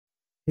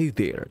Hey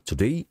there,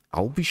 today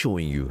I'll be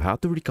showing you how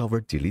to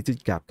recover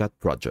deleted CapCut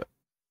project.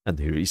 And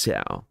here is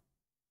how.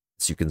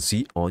 As you can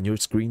see on your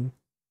screen,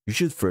 you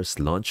should first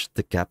launch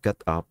the CapCut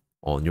app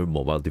on your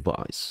mobile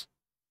device.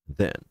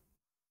 Then,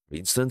 for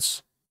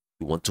instance,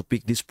 you want to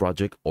pick this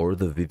project or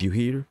the video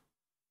here.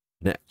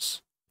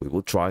 Next, we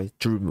will try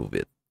to remove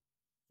it.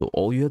 So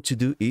all you have to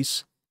do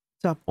is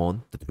tap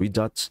on the three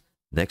dots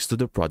next to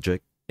the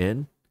project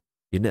and,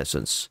 in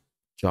essence,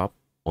 tap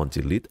on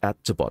delete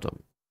at the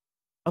bottom.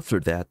 After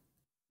that,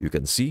 you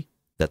can see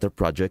that the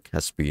project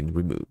has been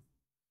removed.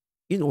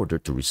 In order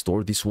to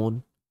restore this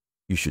one,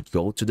 you should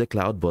go to the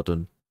cloud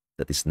button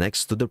that is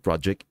next to the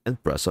project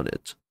and press on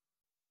it.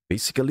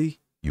 Basically,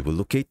 you will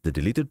locate the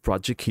deleted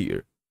project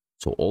here.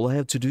 So all I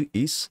have to do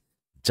is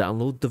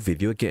download the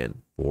video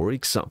again. For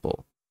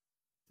example,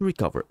 to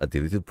recover a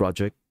deleted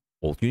project,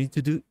 all you need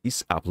to do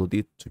is upload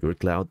it to your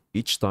cloud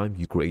each time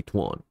you create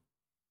one.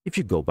 If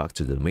you go back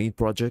to the main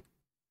project,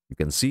 you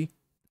can see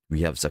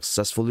we have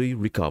successfully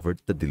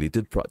recovered the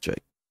deleted project.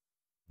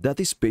 That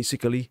is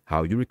basically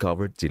how you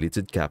recover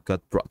deleted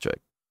CapCut project.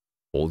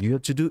 All you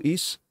have to do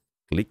is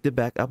click the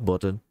backup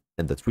button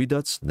and the three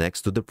dots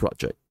next to the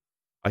project.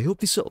 I hope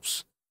this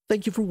helps.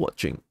 Thank you for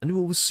watching and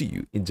we will see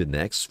you in the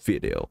next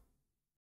video.